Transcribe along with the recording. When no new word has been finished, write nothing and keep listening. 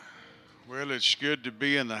Well, it's good to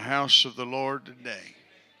be in the house of the Lord today.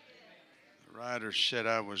 The writer said,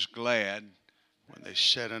 I was glad when they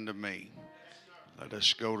said unto me, let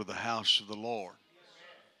us go to the house of the Lord.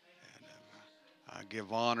 And I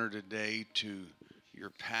give honor today to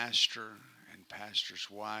your pastor and pastor's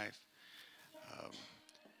wife. Um,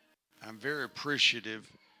 I'm very appreciative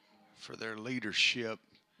for their leadership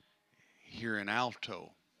here in Alto,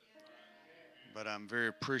 but I'm very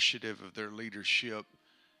appreciative of their leadership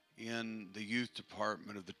in the youth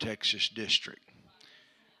department of the Texas District.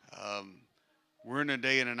 Um, we're in a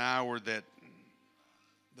day and an hour that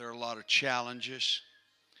there are a lot of challenges,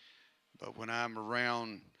 but when I'm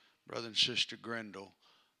around Brother and Sister Grendel,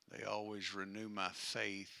 they always renew my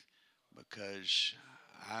faith because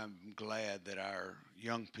I'm glad that our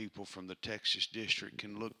young people from the Texas District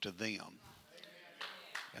can look to them.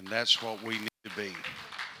 And that's what we need to be.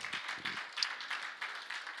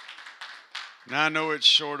 Now, I know it's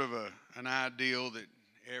sort of an ideal that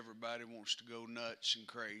everybody wants to go nuts and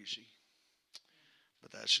crazy,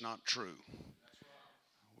 but that's not true.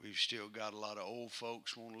 We've still got a lot of old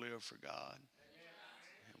folks who want to live for God.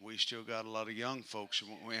 And we still got a lot of young folks.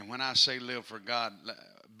 And when I say live for God,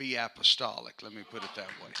 be apostolic. Let me put it that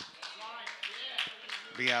way.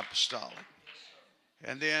 Be apostolic.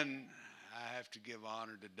 And then I have to give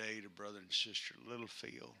honor today to Brother and Sister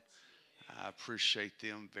Littlefield. I appreciate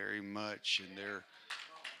them very much in their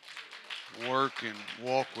work and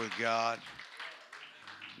walk with God.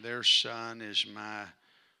 Their son is my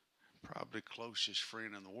probably closest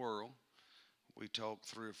friend in the world. We talk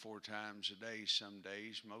 3 or 4 times a day, some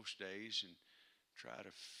days, most days, and try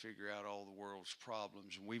to figure out all the world's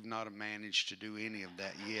problems. And we've not managed to do any of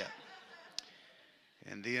that yet.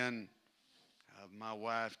 And then my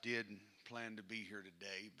wife did plan to be here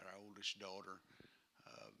today, but our oldest daughter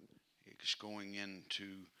is going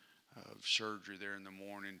into surgery there in the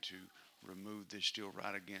morning to remove this steel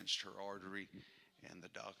right against her artery. And the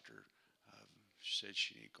doctor said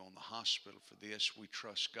she need to go in the hospital for this. We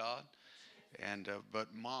trust God. And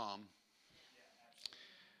but Mom,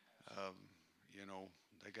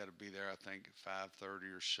 they got to be there, I think, at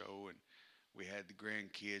 5:30 or so. And we had the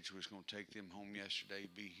grandkids. We was going to take them home yesterday,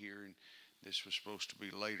 be here, and this was supposed to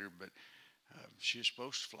be later. But she was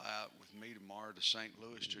supposed to fly out with me tomorrow to St.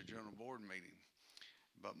 Louis to a general board meeting.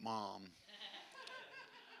 But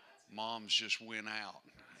Mom's just went out.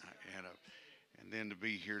 And then to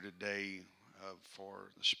be here today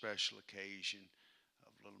for the special occasion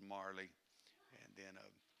of little Marley. And then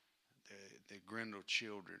the Grendel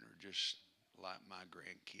children are just like my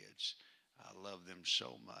grandkids. I love them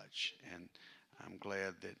so much, and I'm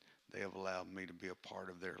glad that they have allowed me to be a part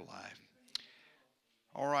of their life.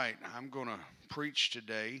 All right, I'm going to preach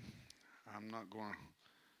today. I'm not going to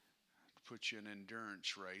put you in an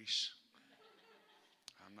endurance race.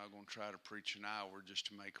 I'm not going to try to preach an hour just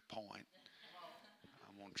to make a point.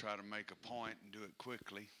 I'm going to try to make a point and do it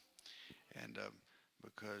quickly. And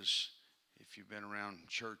because if you've been around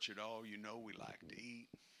church at all, you know we like to eat.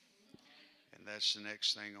 And that's the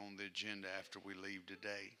next thing on the agenda after we leave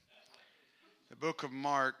today. The book of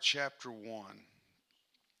Mark, chapter 1.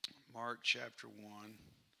 Mark, chapter 1,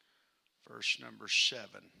 verse number 7.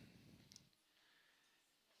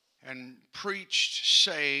 And preached,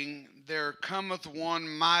 saying, there cometh one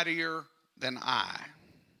mightier than I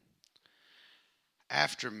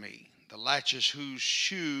after me, the latches whose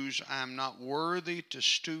shoes I am not worthy to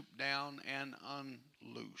stoop down and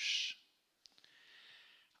unloose.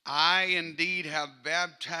 I indeed have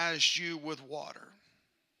baptized you with water,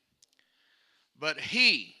 but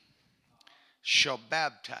he shall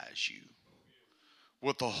baptize you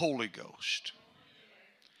with the Holy Ghost.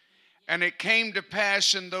 And it came to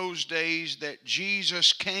pass in those days that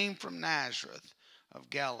Jesus came from Nazareth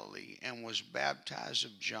of Galilee and was baptized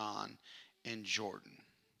of John in Jordan.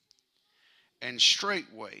 And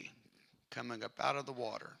straightway, coming up out of the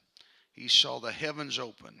water, he saw the heavens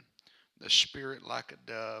open, the Spirit like a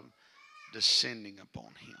dove descending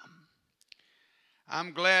upon him.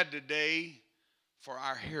 I'm glad today for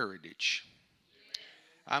our heritage.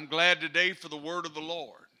 I'm glad today for the word of the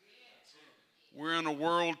Lord. We're in a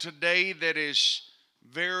world today that is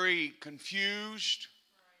very confused,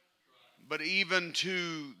 but even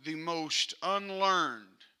to the most unlearned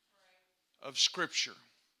of Scripture,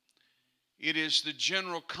 it is the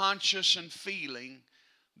general conscious and feeling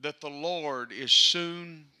that the Lord is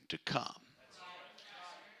soon to come.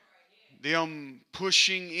 Them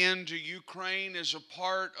pushing into Ukraine is a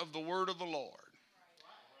part of the word of the Lord.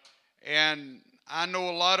 And I know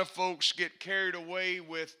a lot of folks get carried away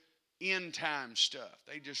with end time stuff.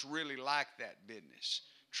 They just really like that business.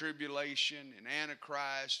 Tribulation and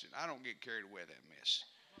Antichrist, and I don't get carried away with that mess.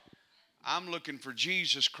 I'm looking for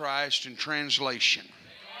Jesus Christ in translation.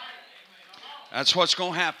 That's what's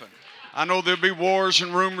going to happen. I know there'll be wars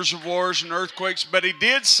and rumors of wars and earthquakes, but he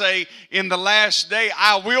did say in the last day,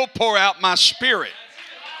 I will pour out my Spirit.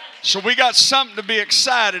 So we got something to be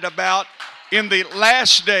excited about in the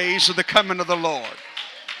last days of the coming of the Lord.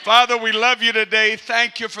 Father, we love you today.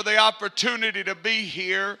 Thank you for the opportunity to be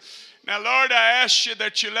here. Now, Lord, I ask you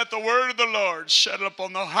that you let the word of the Lord settle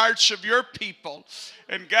upon the hearts of your people.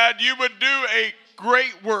 And God, you would do a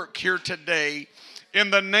great work here today in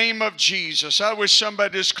the name of Jesus. I wish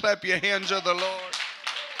somebody just clap your hands of the Lord.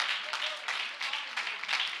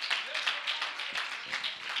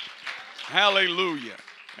 Hallelujah.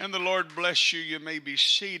 And the Lord bless you. You may be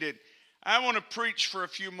seated. I want to preach for a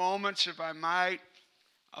few moments, if I might,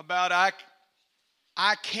 about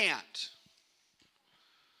I can't,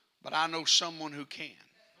 but I know someone who can.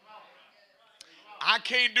 I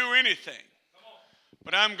can't do anything,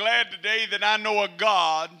 but I'm glad today that I know a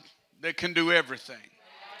God that can do everything.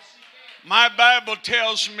 My Bible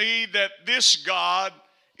tells me that this God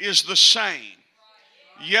is the same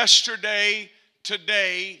yesterday,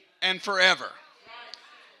 today, and forever.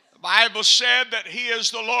 The Bible said that He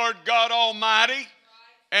is the Lord God Almighty,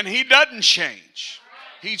 and He doesn't change.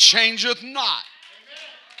 He changeth not.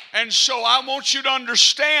 And so I want you to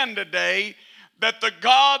understand today that the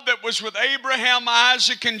God that was with Abraham,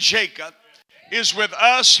 Isaac, and Jacob is with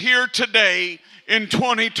us here today in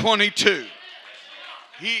 2022.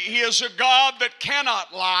 He is a God that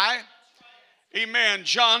cannot lie. Amen.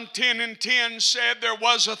 John 10:10 said there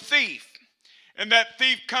was a thief, and that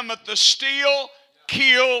thief cometh to steal,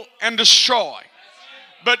 kill, and destroy.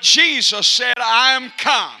 But Jesus said, I am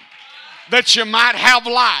come that you might have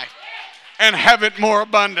life and have it more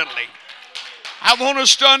abundantly. I want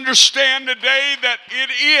us to understand today that it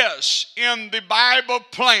is in the Bible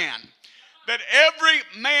plan that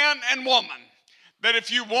every man and woman, that if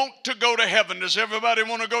you want to go to heaven, does everybody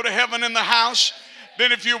want to go to heaven in the house?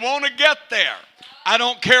 Then if you want to get there, I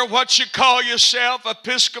don't care what you call yourself,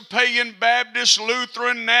 Episcopalian, Baptist,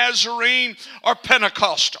 Lutheran, Nazarene, or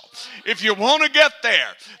Pentecostal. If you want to get there,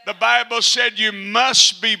 the Bible said you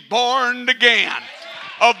must be born again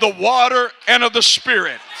of the water and of the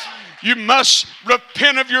Spirit. You must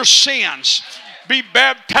repent of your sins, be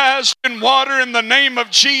baptized in water in the name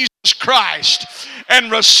of Jesus Christ,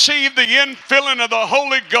 and receive the infilling of the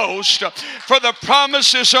Holy Ghost. For the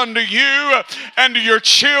promise is unto you and to your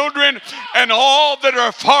children and all that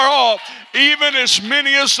are far off, even as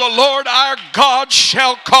many as the Lord our God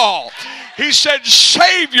shall call. He said,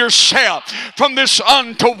 save yourself from this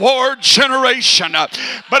untoward generation.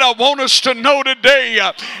 But I want us to know today,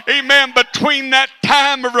 amen, between that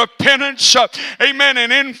time of repentance, amen,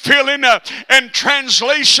 and infilling and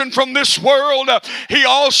translation from this world, He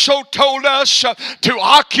also told us to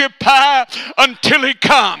occupy until He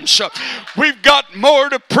comes. We've got more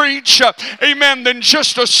to preach, amen, than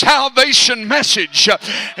just a salvation message.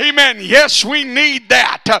 Amen. Yes, we need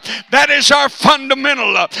that. That is our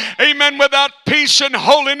fundamental. Amen. Without peace and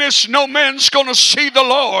holiness, no man's going to see the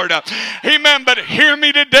Lord. Amen. But hear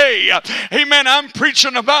me today. Amen. I'm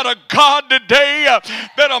preaching about a God today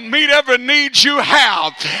that'll meet every need you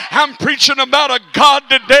have. I'm preaching about a God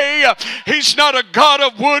today. He's not a God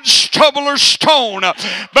of wood, stubble, or stone,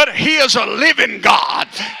 but He is a living God.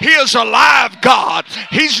 He is a live God.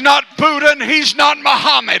 He's not Buddha and He's not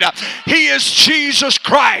Muhammad. He is Jesus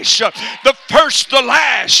Christ, the first, the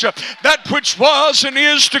last, that which was and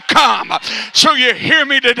is to come. So you hear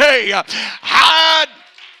me today. I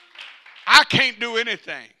can't do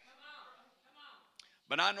anything,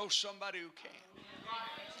 but I know somebody who can.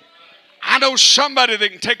 I know somebody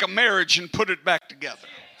that can take a marriage and put it back together.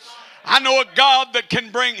 I know a God that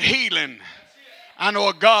can bring healing. I know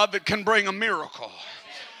a God that can bring a miracle.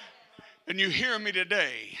 And you hear me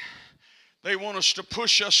today. They want us to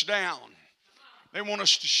push us down. They want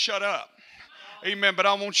us to shut up. Amen. But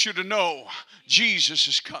I want you to know Jesus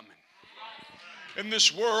is coming. And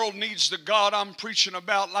this world needs the God I'm preaching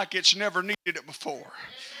about like it's never needed it before.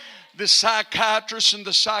 The psychiatrists and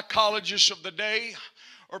the psychologists of the day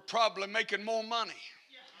are probably making more money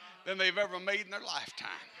than they've ever made in their lifetime.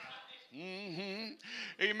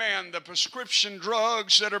 Amen. The prescription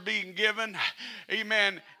drugs that are being given,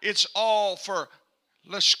 amen, it's all for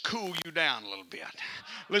let's cool you down a little bit.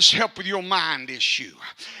 Let's help with your mind issue.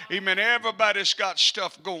 Amen. Everybody's got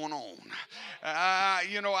stuff going on. I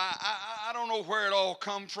don't know where it all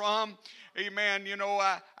come from. Amen.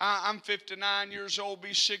 I'm 59 years old,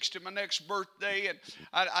 be 60 my next birthday. And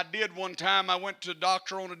I did one time, I went to the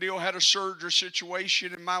doctor on a deal, had a surgery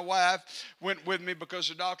situation, and my wife went with me because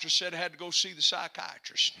the doctor said I had to go see the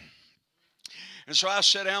psychiatrist. And so I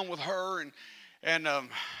sat down with her, and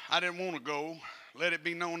I didn't want to go. Let it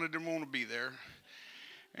be known I didn't want to be there.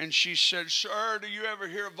 And she said, "Sir, do you ever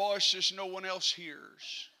hear voices no one else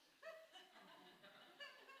hears?"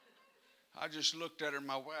 I just looked at her.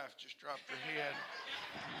 My wife just dropped her head.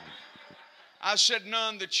 I said,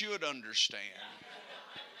 "None that you would understand."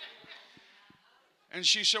 And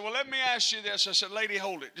she said, "Well, let me ask you this." I said, "Lady,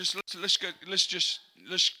 hold it.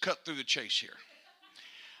 Let's cut through the chase here."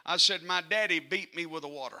 I said, "My daddy beat me with a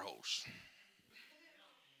water hose.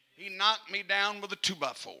 He knocked me down with a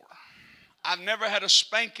 2x4. I've never had a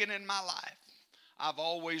spanking in my life. I've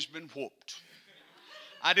always been whooped.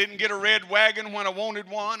 I didn't get a red wagon when I wanted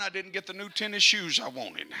one. I didn't get the new tennis shoes I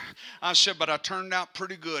wanted." I said, "But I turned out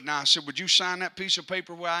pretty good." Now I said, "Would you sign that piece of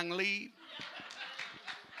paper where I can leave?"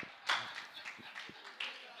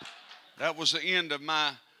 That was the end of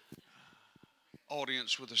my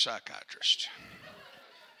audience with a psychiatrist.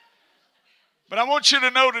 But I want you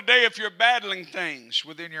to know today, if you're battling things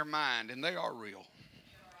within your mind, and they are real.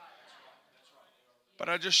 But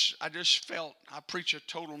I just felt, I preach a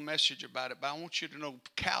total message about it, but I want you to know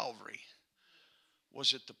Calvary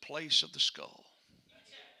was at the place of the skull.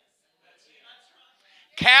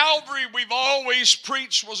 Calvary, we've always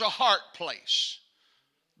preached, was a heart place,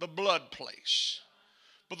 the blood place.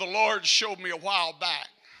 But the Lord showed me a while back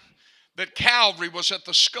that Calvary was at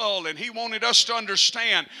the skull, and he wanted us to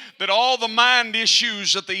understand that all the mind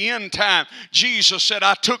issues at the end time, Jesus said,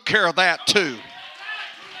 "I took care of that too."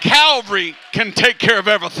 Calvary can take care of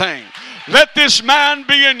everything. Let this mind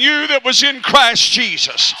be in you that was in Christ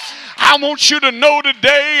Jesus. I want you to know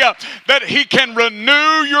today that he can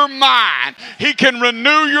renew your mind. He can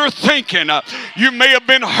renew your thinking. You may have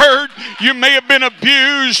been hurt. You may have been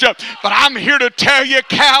abused. But I'm here to tell you,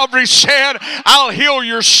 Calvary said, "I'll heal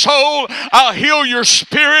your soul. I'll heal your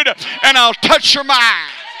spirit. And I'll touch your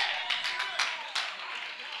mind."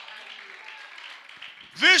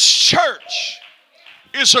 This church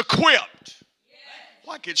is equipped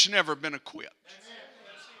like it's never been equipped.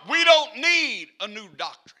 We don't need a new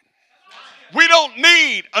doctrine. We don't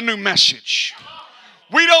need a new message.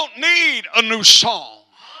 We don't need a new song.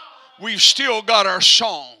 We've still got our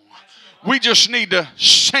song. We just need to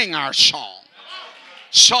sing our song.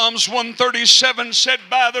 Psalms 137 said,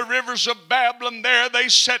 "By the rivers of Babylon there they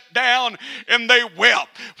sat down and they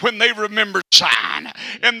wept when they remembered Zion."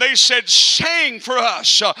 And they said, "Sing for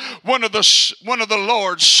us one of the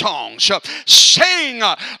Lord's songs. Sing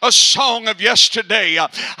a song of yesterday."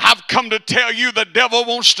 I've come to tell you the devil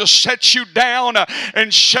wants to set you down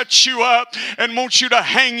and shut you up and wants you to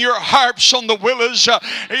hang your harps on the willows.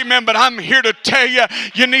 Amen. But I'm here to tell you,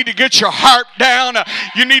 you need to get your harp down.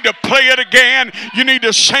 You need to play it again. You need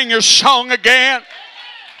to sing your song again.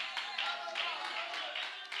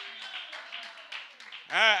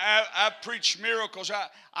 I preach miracles.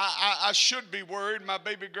 I should be worried. My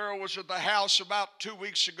baby girl was at the house about 2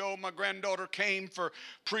 weeks ago. My granddaughter came for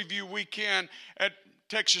preview weekend at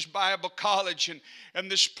Texas Bible College,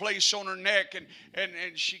 and this place on her neck, and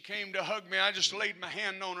she came to hug me. I just laid my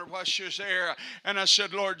hand on her while she was there, and I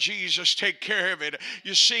said, "Lord Jesus, take care of it."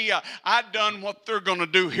 You see, I done what they're going to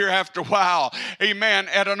do here after a while. Amen.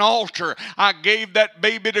 At an altar, I gave that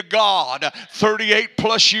baby to God 38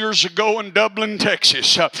 plus years ago in Dublin,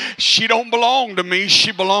 Texas. She don't belong to me.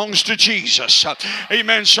 She belongs to Jesus.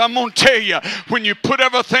 Amen. So I'm going to tell you, when you put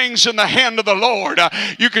everything in the hand of the Lord,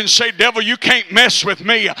 you can say, "Devil, you can't mess with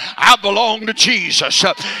me. I belong to Jesus."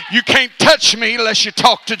 You can't touch me unless you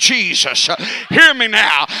talk to Jesus. Hear me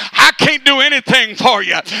now. I can't do anything for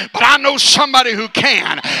you, but I know somebody who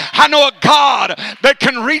can. I know a God that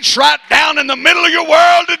can reach right down in the middle of your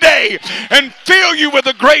world today and fill you with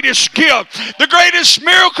the greatest gift, the greatest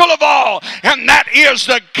miracle of all, and that is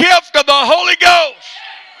the gift of the Holy Ghost.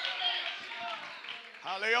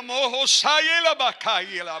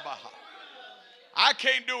 I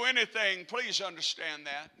can't do anything, please understand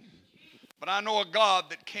that. But I know a God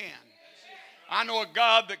that can. I know a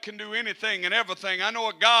God that can do anything and everything. I know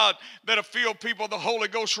a God that'll fill people with the Holy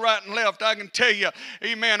Ghost right and left. I can tell you,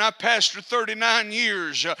 amen, I pastored 39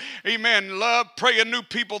 years. Amen. Love praying new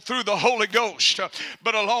people through the Holy Ghost.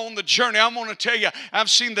 But along the journey, I'm going to tell you, I've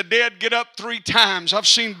seen the dead get up 3 times. I've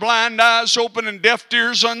seen blind eyes open and deaf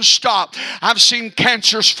ears unstopped. I've seen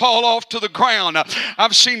cancers fall off to the ground.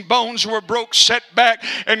 I've seen bones were broke, set back,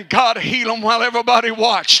 and God heal them while everybody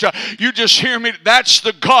watched. You just hear me. That's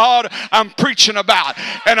the God I'm preaching about.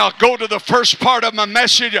 And I'll go to the first part of my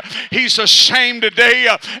message. He's the same today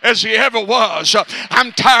as he ever was.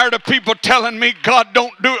 I'm tired of people telling me God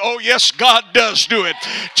don't do it. Oh yes, God does do it.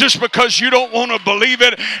 Just because you don't want to believe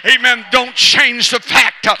it, amen, don't change the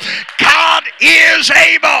fact. God is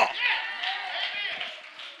able.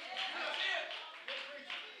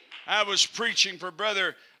 I was preaching for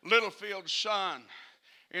Brother Littlefield's son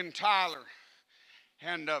in Tyler.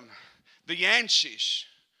 And the Yanceys,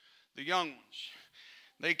 the young ones,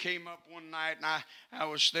 they came up one night, and I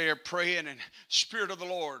was there praying, and Spirit of the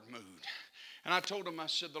Lord moved. And I told them, I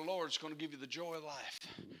said, the Lord's going to give you the joy of life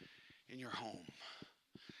in your home.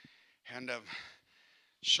 And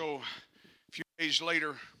so a few days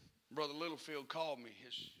later, Brother Littlefield called me,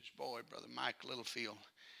 his boy, Brother Mike Littlefield.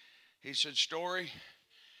 He said, Story,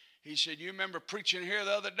 he said, you remember preaching here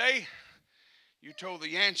the other day? You told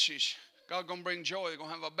the Yanceys, God's going to bring joy, they're going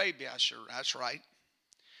to have a baby. I said, that's right.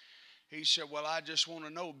 He said, well, I just want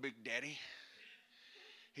to know, Big Daddy.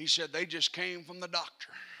 He said, they just came from the doctor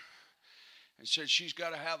and said she's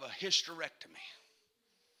got to have a hysterectomy.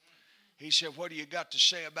 He said, what do you got to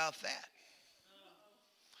say about that?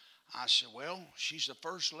 I said, well, she's the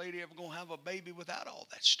first lady ever going to have a baby without all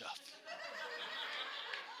that stuff.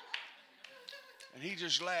 And he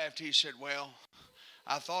just laughed. He said, well,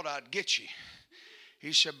 I thought I'd get you.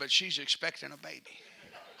 He said, but she's expecting a baby.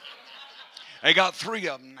 They got 3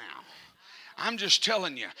 of them now. I'm just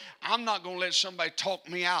telling you, I'm not going to let somebody talk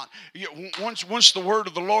me out. Once the word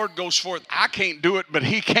of the Lord goes forth, I can't do it, but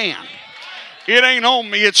he can. It ain't on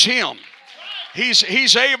me, it's him.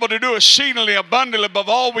 He's able to do exceedingly abundantly above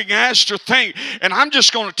all we can ask or think. And I'm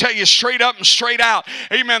just going to tell you straight up and straight out,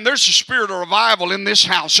 amen, there's a spirit of revival in this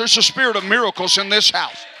house. There's a spirit of miracles in this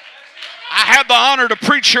house. I had the honor to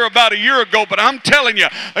preach here about a year ago, but I'm telling you,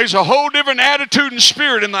 there's a whole different attitude and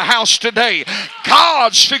spirit in the house today.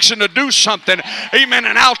 God's fixing to do something, amen,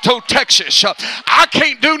 in Alto, Texas. I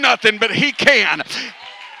can't do nothing, but he can.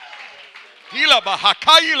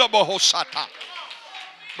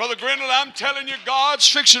 Brother Grindle, I'm telling you, God's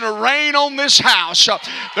fixing to rain on this house.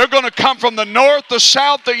 They're going to come from the north, the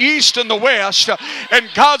south, the east, and the west, and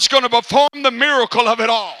God's going to perform the miracle of it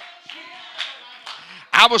all.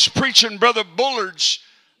 I was preaching Brother Bullard's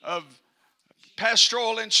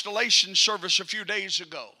pastoral installation service a few days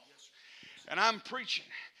ago. And I'm preaching,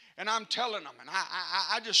 and I'm telling them, and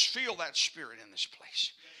I just feel that spirit in this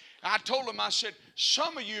place. I told them, I said,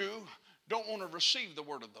 some of you don't want to receive the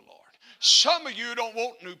word of the Lord. Some of you don't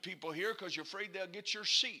want new people here because you're afraid they'll get your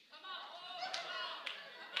seat.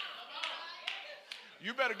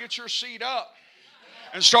 You better get your seat up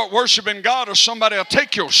and start worshiping God, or somebody will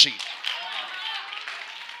take your seat.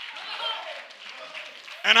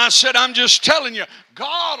 And I said, I'm just telling you,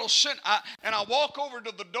 God will send. And I walk over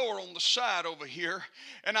to the door on the side over here.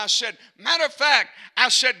 And I said, matter of fact, I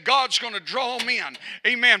said, God's going to draw them in.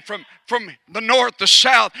 Amen. From the north, the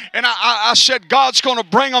south. And I said, God's going to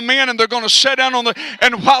bring them in, and they're going to sit down on the.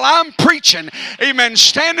 And while I'm preaching, amen,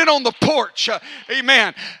 standing on the porch,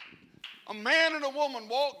 amen, a man and a woman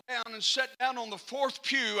walked down and sat down on the 4th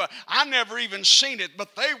pew. I never even seen it,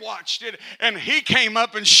 but they watched it. And he came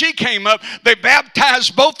up and she came up. They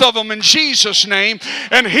baptized both of them in Jesus' name,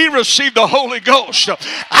 and he received the Holy Ghost.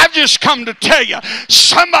 I've just come to tell you,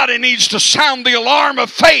 somebody needs to sound the alarm of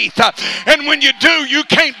faith. And when you do, you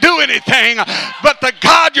can't do anything, but the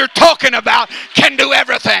God you're talking about can do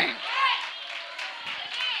everything.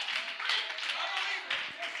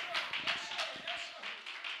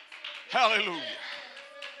 Hallelujah.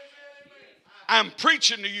 I'm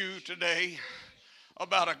preaching to you today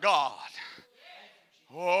about a God.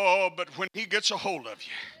 Oh, but when he gets a hold of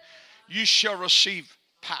you, you shall receive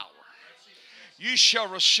power. You shall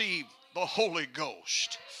receive the Holy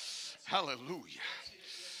Ghost. Hallelujah.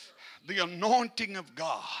 The anointing of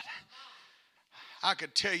God. I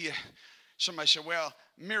could tell you, somebody said, well,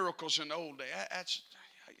 miracles in the old days.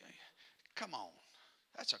 Come on.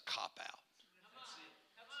 That's a cop-out.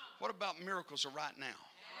 What about miracles of right now?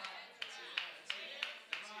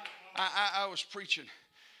 I was preaching.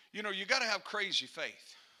 You know, you got to have crazy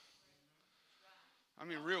faith. I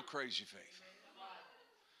mean, real crazy faith.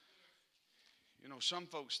 You know, some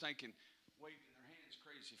folks thinking waving their hands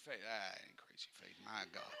crazy faith. Ain't crazy faith. My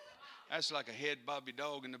God. That's like a head Bobby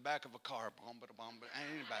dog in the back of a car. Ain't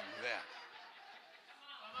anybody do that.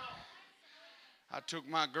 I took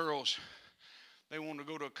my girls. They wanted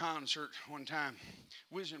to go to a concert one time.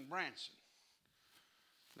 We was in Branson.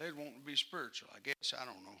 They'd want to be spiritual, I guess. I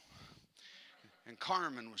don't know. And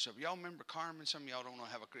Carmen was up. Y'all remember Carmen? Some of y'all don't know.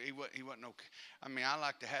 He wasn't okay. I mean, I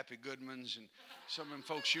like the Happy Goodmans and some of them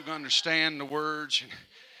folks. You can understand the words.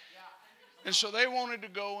 And so they wanted to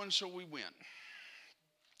go, and so we went.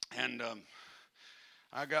 And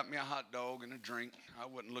I got me a hot dog and a drink. I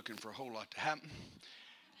wasn't looking for a whole lot to happen.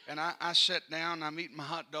 And I sat down. I'm eating my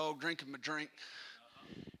hot dog, drinking my drink.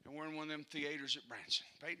 And we're in one of them theaters at Branson.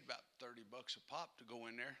 Paid about $30 a pop to go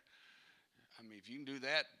in there. I mean, if you can do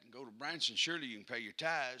that and go to Branson, surely you can pay your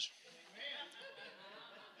tithes.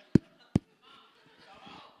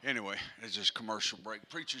 Anyway, it's just commercial break.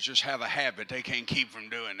 Preachers just have a habit. They can't keep from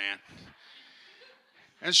doing that.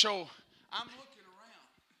 And so I'm looking around.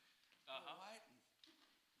 Right?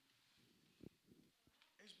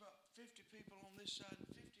 There's about 50 people on this side and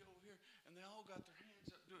 50 over here, and they all got their hands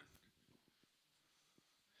up doing.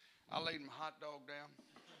 I laid my hot dog down.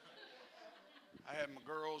 I had my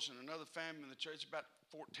girls and another family in the church, about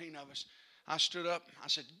 14 of us. I stood up. I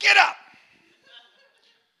said, "Get up."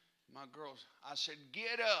 My girls, I said,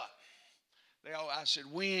 "Get up." I said,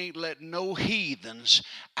 "We ain't letting no heathens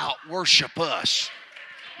out worship us."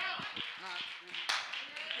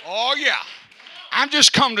 Oh, yeah. I'm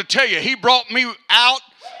just come to tell you, he brought me out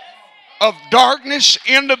of darkness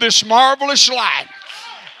into this marvelous light.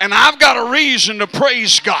 And I've got a reason to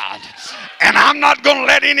praise God. And I'm not going to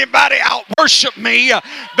let anybody out worship me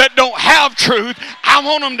that don't have truth. I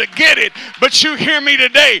want them to get it. But you hear me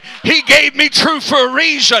today. He gave me truth for a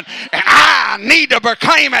reason. And I need to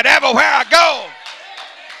proclaim it everywhere I go.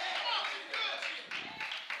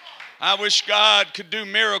 I wish God could do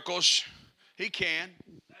miracles. He can.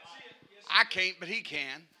 I can't, but he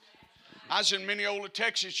can. I was in Mineola,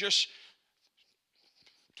 Texas just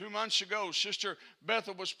 2 months ago. Sister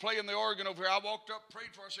Bethel was playing the organ over here. I walked up,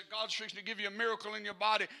 prayed for her. I said, "God's fixing to give you a miracle in your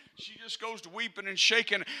body." She just goes to weeping and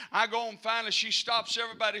shaking. I go and finally she stops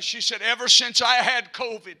everybody. She said, "Ever since I had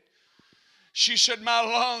COVID," she said, "my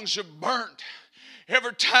lungs have burnt.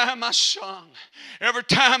 Every time I sung, every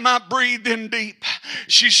time I breathed in deep."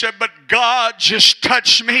 She said, "But God just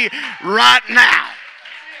touched me right now."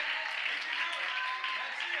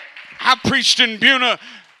 I preached in Buna,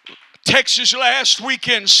 Texas last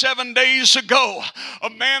weekend, 7 days ago. A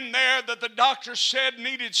man there that the doctor said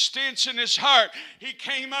needed stents in his heart. He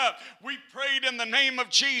came up. We prayed in the name of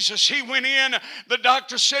Jesus. He went in. The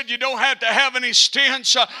doctor said, "You don't have to have any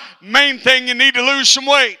stents. Main thing, you need to lose some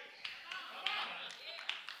weight."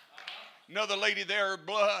 Another lady there, her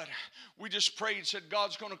blood. We just prayed, said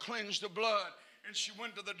God's going to cleanse the blood. And she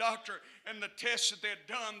went to the doctor, and the tests that they had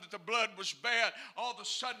done, that the blood was bad. All of a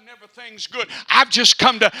sudden, everything's good. I've just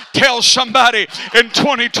come to tell somebody in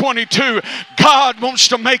 2022, God wants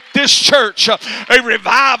to make this church a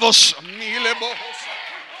revival.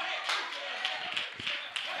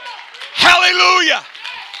 Hallelujah.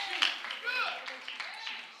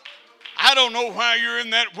 I don't know why you're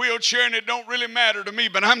in that wheelchair, and it don't really matter to me,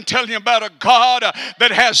 but I'm telling you about a God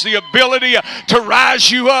that has the ability to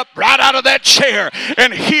rise you up right out of that chair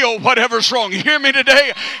and heal whatever's wrong. You hear me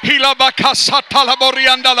today?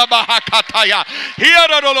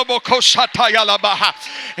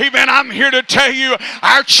 Amen. I'm here to tell you,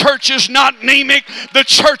 our church is not anemic. The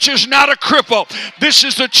church is not a cripple. This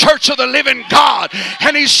is the church of the living God.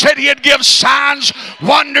 And he said he'd give signs,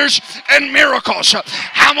 wonders, and miracles.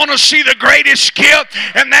 I want to see the greatest gift,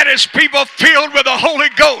 and that is people filled with the Holy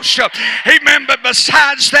Ghost. Amen. But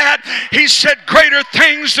besides that, he said, "Greater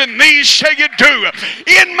things than these shall you do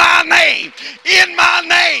in my name, in my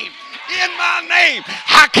name, in my name."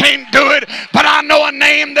 I can't do it, but I know a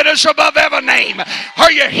name that is above every name.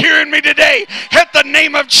 Are you hearing me today? At the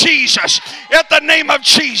name of Jesus. At the name of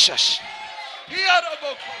Jesus.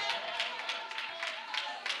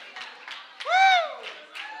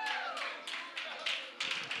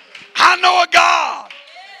 I know a God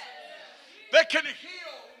that can heal.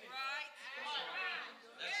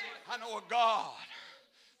 I know a God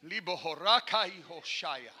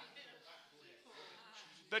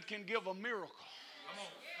that can give a miracle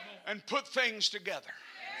and put things together.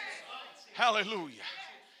 Hallelujah.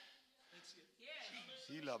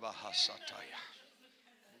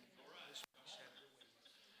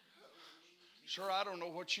 Sir, I don't know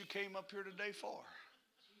what you came up here today for,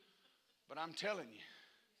 but I'm telling you,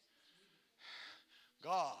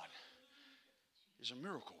 God is a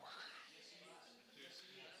miracle worker.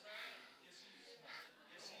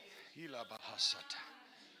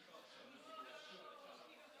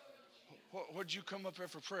 What did you come up here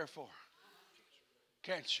for prayer for?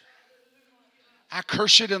 Cancer. I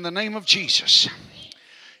curse it in the name of Jesus.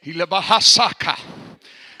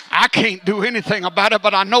 I can't do anything about it,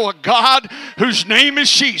 but I know a God whose name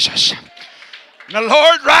is Jesus. And the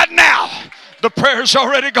Lord, right now, the prayer's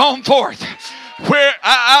already gone forth. Where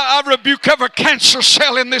I rebuke every cancer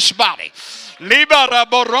cell in this body.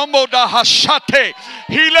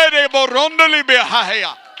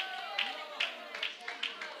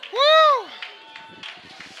 Woo!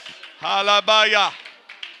 Halabaya.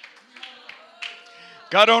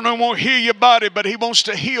 God only won't heal your body, but he wants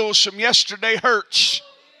to heal some yesterday hurts.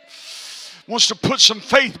 wants to put some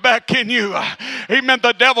faith back in you. Amen.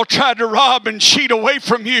 The devil tried to rob and cheat away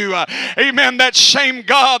from you. Amen. That same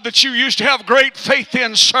God that you used to have great faith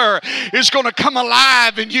in, sir, is going to come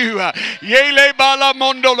alive in you. Yele bala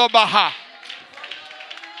mondolo baha.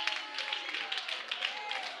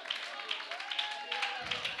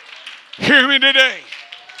 Hear me today.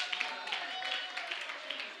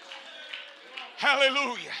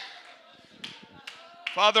 Hallelujah.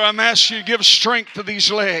 Father, I'm asking you to give strength to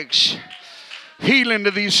these legs. Healing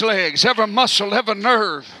to these legs. Every muscle, every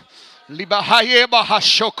nerve.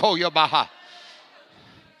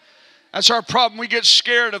 That's our problem. We get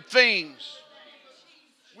scared of things.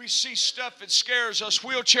 We see stuff that scares us.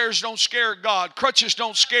 Wheelchairs don't scare God. Crutches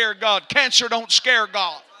don't scare God. Cancer don't scare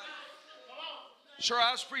God. Sir,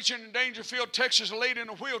 I was preaching in Dangerfield, Texas, a lady in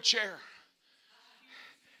a wheelchair.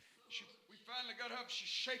 We finally got up. She's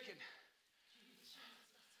shaking.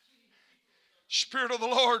 Spirit of the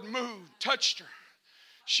Lord moved, touched her.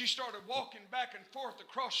 She started walking back and forth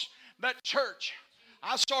across that church.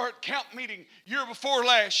 I saw her at camp meeting year before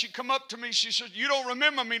last. She come up to me. She said, "You don't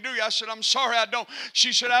remember me, do you?" I said, "I'm sorry, I don't."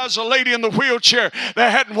 She said, "I was a lady in the wheelchair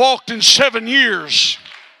that hadn't walked in 7 years."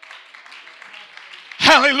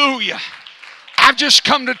 Hallelujah. I've just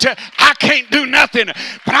come to tell, I can't do nothing,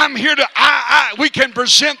 but I'm here to, we can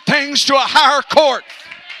present things to a higher court.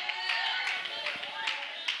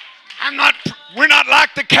 We're not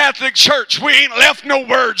like the Catholic Church. We ain't left no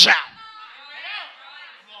words out.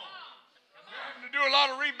 We're having to do a lot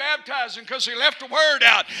of rebaptizing because they left a word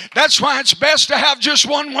out. That's why it's best to have just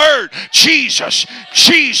one word. Jesus,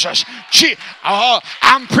 Jesus, Jesus.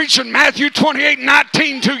 I'm preaching Matthew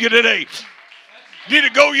 28:19 to you today. You need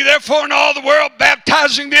to go ye therefore in all the world,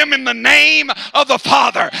 baptizing them in the name of the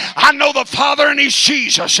Father. I know the Father and He's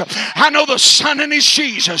Jesus. I know the Son and He's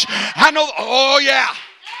Jesus. I know, oh yeah,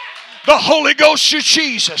 the Holy Ghost is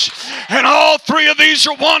Jesus. And all three of these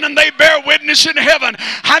are one and they bear witness in heaven.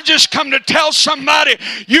 I've just come to tell somebody,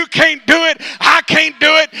 you can't do it, I can't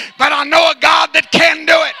do it, but I know a God that can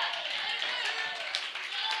do it.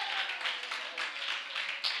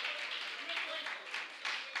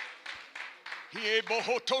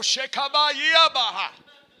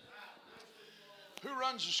 Who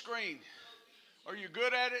runs the screen? Are you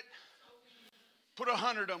good at it? Put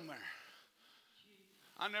 100 on there.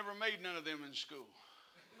 I never made none of them in school.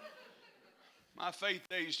 My faith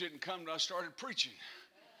days didn't come till I started preaching.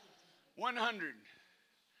 100.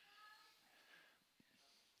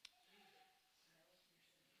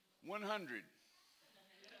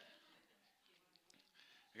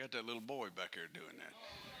 I got that little boy back there doing that.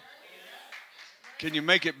 Can you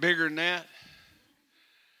make it bigger than that?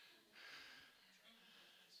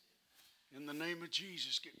 In the name of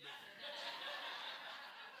Jesus, get bigger.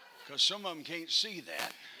 Because some of them can't see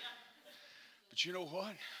that. But you know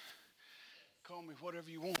what? Call me whatever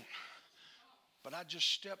you want. But I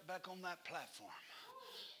just step back on that platform.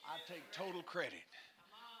 I take total credit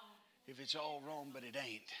if it's all wrong, but it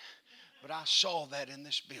ain't. But I saw that in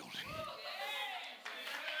this building.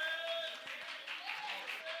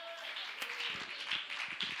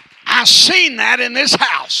 I seen that in this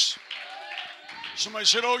house. Somebody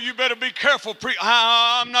said, "Oh, you better be careful."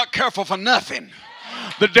 I'm not careful for nothing.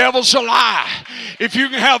 The devil's a lie. If you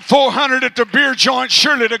can have 400 at the beer joint,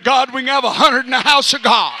 surely to God we can have 100 in the house of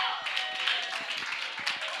God.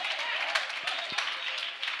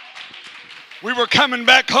 We were coming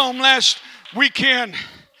back home last weekend.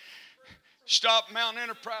 Stopped Mount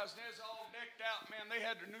Enterprise. There's all decked out, man. They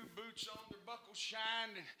had their new boots on, their buckles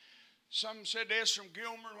shined. And some said they's from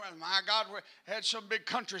Gilmer. Well, my God, we had some big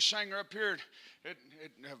country singer up here at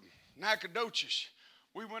Nacogdoches.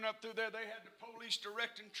 We went up through there. They had the police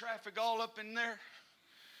directing traffic all up in there.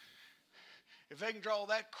 If they can draw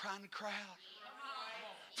that kind of crowd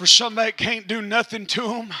for somebody that can't do nothing to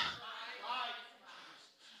them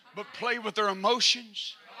but play with their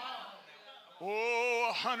emotions. Oh,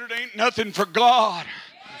 100 ain't nothing for God.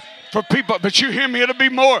 For people, but you hear me, it'll be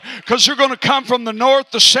more, because they're going to come from the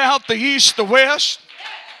north, the south, the east, the west.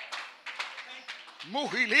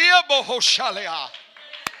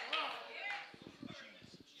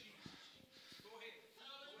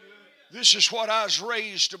 This is what I was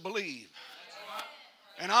raised to believe.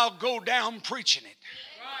 And I'll go down preaching it.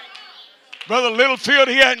 Brother Littlefield,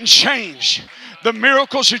 he hadn't changed. The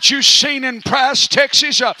miracles that you've seen in Price,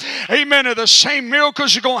 Texas, amen, are the same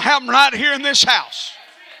miracles that are going to happen right here in this house.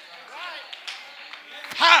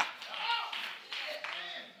 Ha!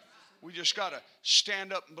 We just got to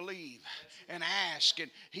stand up and believe and ask,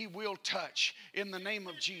 and He will touch in the name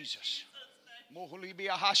of Jesus.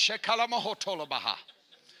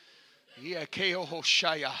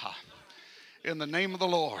 In the name of the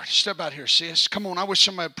Lord. Step out here, sis. Come on, I wish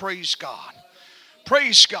somebody would praise God.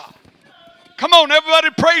 Praise God. Come on, everybody,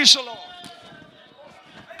 praise the Lord.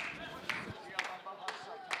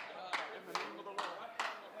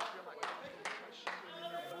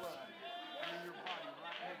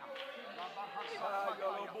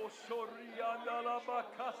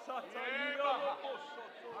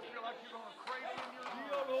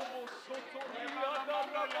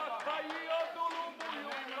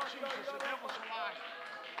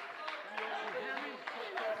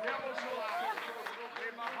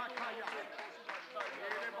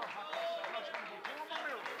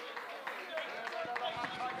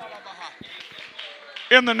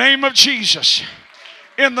 In the name of Jesus.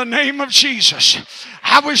 In the name of Jesus.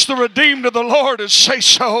 I wish the redeemed of the Lord would say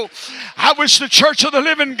so. I wish the church of the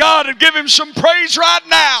living God would give him some praise right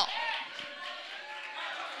now.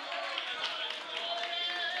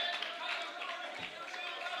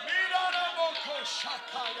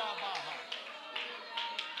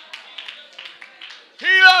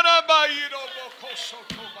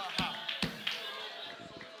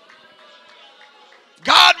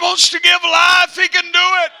 God wants to give life. He can do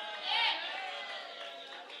it.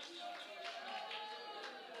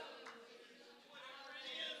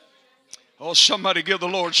 Oh, somebody give the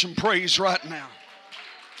Lord some praise right now.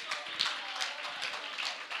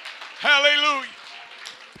 Hallelujah.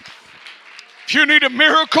 If you need a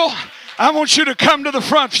miracle, I want you to come to the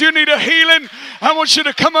front. If you need a healing, I want you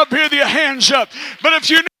to come up here with your hands up. But if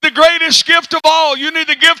you need the greatest gift of all, you need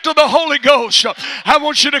the gift of the Holy Ghost, I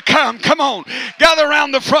want you to come. Come on. Gather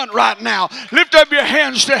around the front right now. Lift up your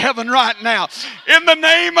hands to heaven right now. In the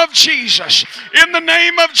name of Jesus. In the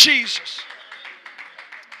name of Jesus.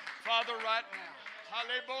 Father, right now.